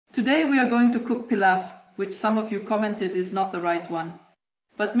Today we are going to cook pilaf, which some of you commented is not the right one.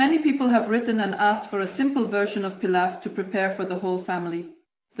 But many people have written and asked for a simple version of pilaf to prepare for the whole family.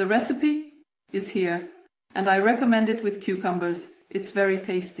 The recipe is here, and I recommend it with cucumbers. It's very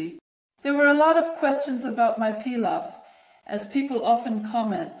tasty. There were a lot of questions about my pilaf, as people often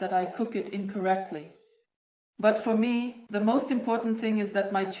comment that I cook it incorrectly. But for me, the most important thing is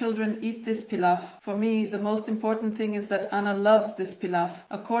that my children eat this pilaf. For me, the most important thing is that Anna loves this pilaf.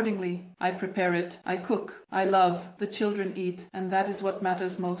 Accordingly, I prepare it, I cook, I love, the children eat, and that is what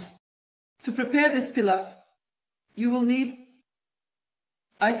matters most. To prepare this pilaf, you will need,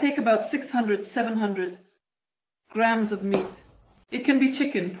 I take about 600-700 grams of meat. It can be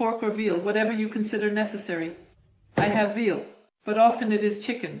chicken, pork or veal, whatever you consider necessary. I have veal, but often it is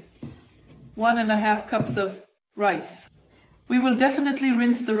chicken. 1.5 cups of rice. We will definitely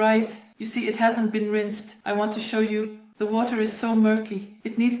rinse the rice. You see, it hasn't been rinsed. I want to show you. The water is so murky.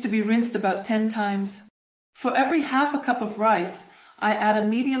 It needs to be rinsed about 10 times. For every 1/2 cup of rice, I add a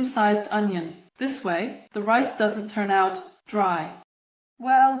medium-sized onion. This way, the rice doesn't turn out dry.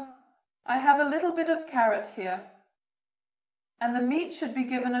 Well, I have a little bit of carrot here. And the meat should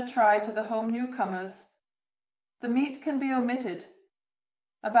be given a try to the home newcomers. The meat can be omitted.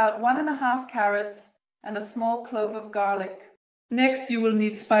 About 1.5 carrots and a small clove of garlic. Next you will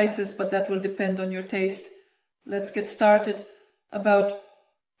need spices, but that will depend on your taste. Let's get started. About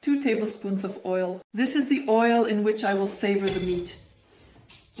 2 tablespoons of oil. This is the oil in which I will savor the meat.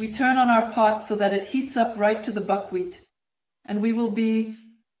 We turn on our pot so that it heats up right to the buckwheat, and we will be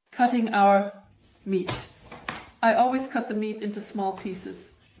cutting our meat. I always cut the meat into small pieces,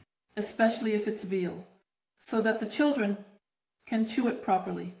 especially if it's veal, so that the children can chew it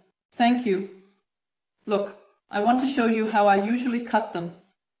properly. Thank you. Look, I want to show you how I usually cut them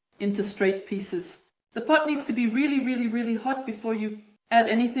into straight pieces. The pot needs to be really hot before you add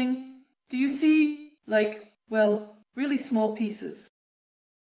anything. Do you see, really small pieces?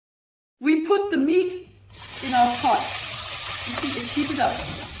 We put the meat in our pot. You see, it's heated up.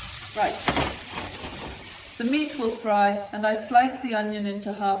 Right. The meat will fry, and I slice the onion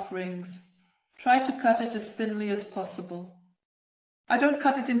into half rings. Try to cut it as thinly as possible. I don't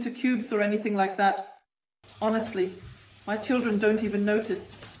cut it into cubes or anything like that. Honestly, my children don't even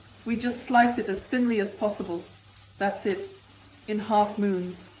notice. We just slice it as thinly as possible. That's it, in half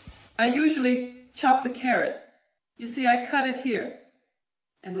moons. I usually chop the carrot. You see, I cut it here,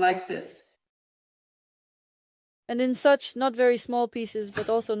 and like this. And in such not very small pieces, but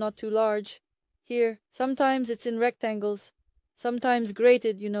also not too large. Here, sometimes it's in rectangles, sometimes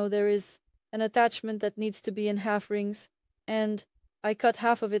grated, there is an attachment that needs to be in half rings, and I cut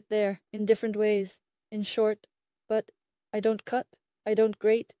half of it there, in different ways, in short, but I don't cut, I don't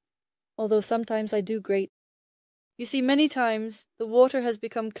grate, although sometimes I do grate. You see, many times the water has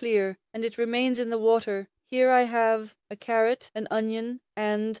become clear, and it remains in the water. Here I have a carrot, an onion,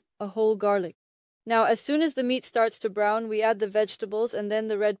 and a whole garlic. Now, as soon as the meat starts to brown, we add the vegetables and then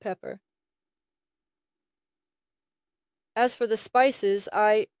the red pepper. As for the spices,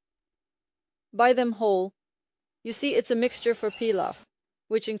 I buy them whole. You see, it's a mixture for pilaf,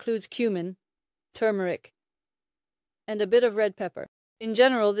 which includes cumin, turmeric, and a bit of red pepper. In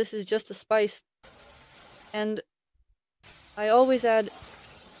general, this is just a spice, and I always add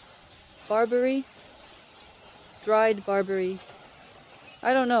barberry, dried barberry.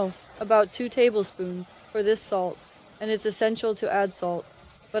 I don't know, about 2 tablespoons for this salt, and it's essential to add salt,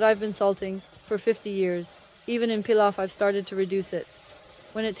 but I've been salting for 50 years. Even in pilaf, I've started to reduce it.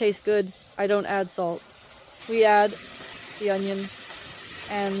 When it tastes good, I don't add salt. We add the onion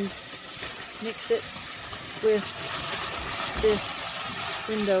and mix it with this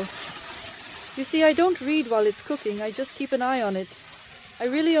window. You see, I don't read while it's cooking, I just keep an eye on it. I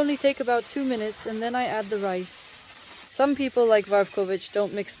really only take about 2 minutes, and then I add the rice. Some people like Varvkovich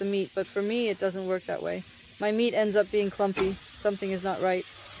don't mix the meat, but for me it doesn't work that way. My meat ends up being clumpy. Something is not right.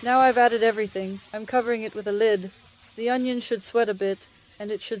 Now I've added everything. I'm covering it with a lid. The onion should sweat a bit,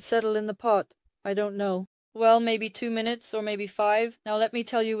 and it should settle in the pot. I don't know. Well, maybe 2 minutes or maybe 5. Now let me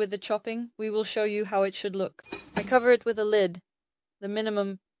tell you with the chopping, we will show you how it should look. I cover it with a lid. The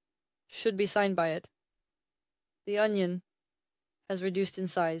minimum should be signed by it. The onion has reduced in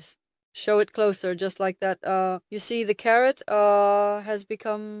size. Show it closer, just like that. You see, the carrot has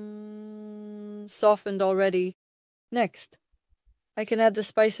become softened already. Next, I can add the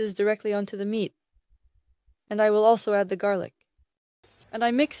spices directly onto the meat. And I will also add the garlic. And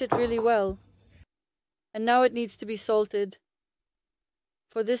I mix it really well. And now it needs to be salted.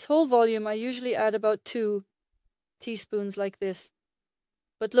 For this whole volume, I usually add about 2 teaspoons like this.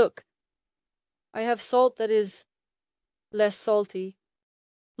 But look, I have salt that is less salty.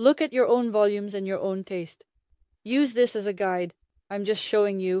 Look at your own volumes and your own taste. Use this as a guide. I'm just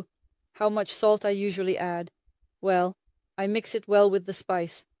showing you how much salt I usually add. Well, I mix it well with the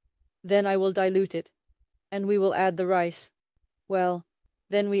spice. Then I will dilute it. And we will add the rice. Well,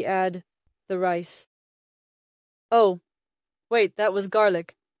 then we add the rice. Oh, wait, that was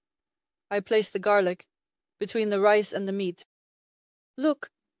garlic. I place the garlic between the rice and the meat. Look,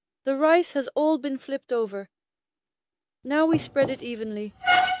 the rice has all been flipped over. Now we spread it evenly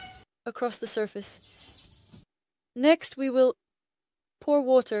across the surface. Next we will pour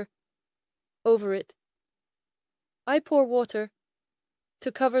water over it. I pour water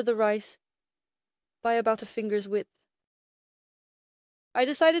to cover the rice by about a finger's width. I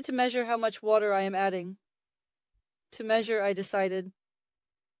decided to measure how much water I am adding. To measure, I decided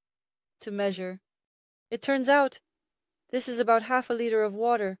to measure. It turns out this is about half a liter of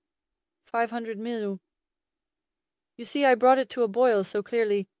water, 500 ml. You see, I brought it to a boil, so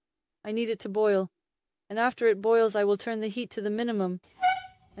clearly I need it to boil. And after it boils, I will turn the heat to the minimum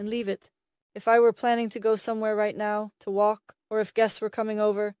and leave it. If I were planning to go somewhere right now to walk, or if guests were coming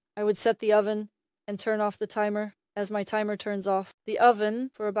over, I would set the oven and turn off the timer as my timer turns off the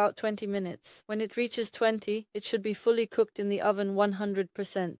oven for about 20 minutes. When it reaches 20, it should be fully cooked in the oven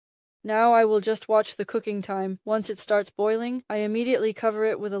 100%. Now I will just watch the cooking time. Once it starts boiling, I immediately cover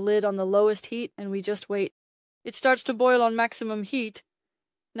it with a lid on the lowest heat and we just wait. It starts to boil on maximum heat.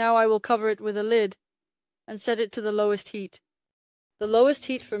 Now I will cover it with a lid and set it to the lowest heat. The lowest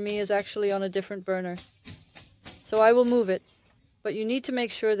heat for me is actually on a different burner. So I will move it, but you need to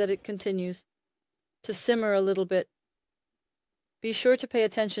make sure that it continues to simmer a little bit. Be sure to pay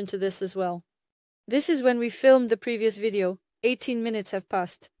attention to this as well. This is when we filmed the previous video. 18 minutes have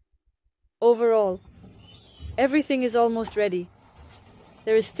passed. Overall, everything is almost ready.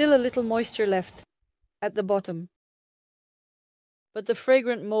 There is still a little moisture left at the bottom. But the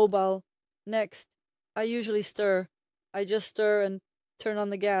fragrant mobile, next, I usually stir. I just stir and turn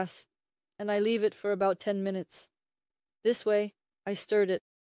on the gas, and I leave it for about 10 minutes. This way, I stirred it.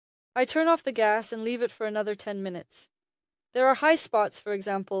 I turn off the gas and leave it for another 10 minutes. There are high spots, for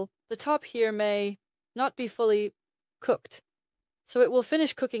example. The top here may not be fully cooked, so it will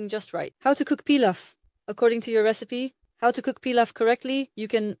finish cooking just right. How to cook pilaf? According to your recipe, how to cook pilaf correctly, you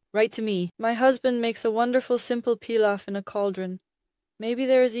can write to me. My husband makes a wonderful simple pilaf in a cauldron. Maybe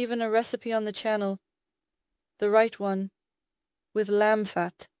there is even a recipe on the channel, the right one, with lamb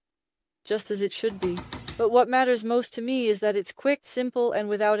fat, just as it should be. But what matters most to me is that it's quick, simple, and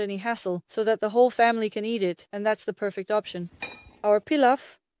without any hassle, so that the whole family can eat it, and that's the perfect option. Our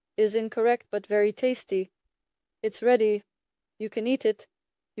pilaf is incorrect but very tasty. It's ready. You can eat it.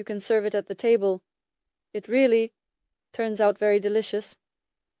 You can serve it at the table. It really turns out very delicious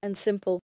and simple.